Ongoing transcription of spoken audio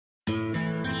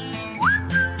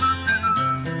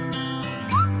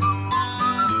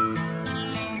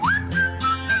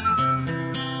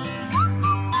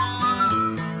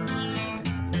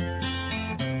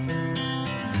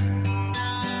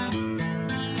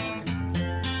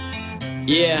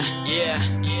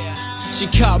She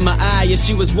caught my eye as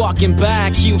she was walking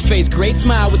by. Cute face, great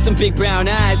smile with some big brown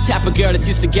eyes. Type of girl that's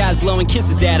used to guys blowing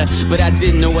kisses at her. But I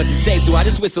didn't know what to say, so I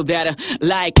just whistled at her.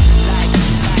 Like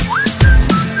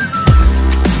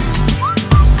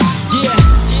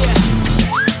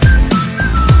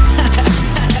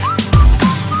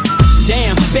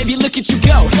damn, baby, look at you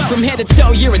go. From head to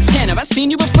toe, you're a 10. Have I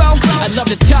seen you before? I'd love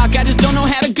to talk, I just don't know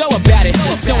how to go about it.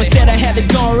 So instead I had to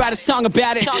go and write a song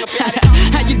about it.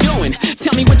 How you doing?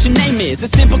 Tell me what your name is. A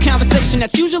simple conversation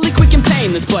that's usually quick and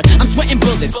painless, but I'm sweating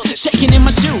bullets, shaking in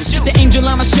my shoes. The angel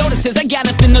on my shoulder says I got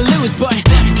nothing to lose. But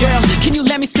girl, can you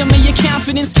lend me some of your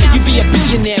confidence? You'd be a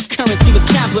billionaire if currency was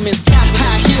compliments.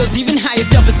 High heels, even higher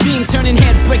self-esteem, turning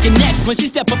heads, breaking necks when she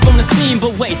step up on the scene.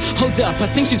 But wait, hold up, I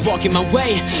think she's walking my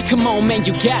way. Come on, man,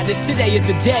 you got this. Today is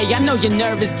the day. I know you're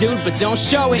nervous, dude, but don't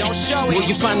show it. Will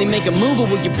you finally make a move or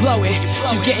will you blow it?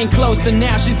 She's getting closer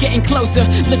now, she's getting closer,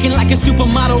 looking like a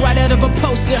supermodel right out of a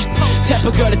poster. Type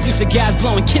of girl that's used to guys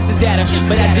blowing kisses at her.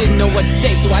 But I didn't know what to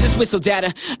say, so I just whistled at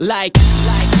her. Like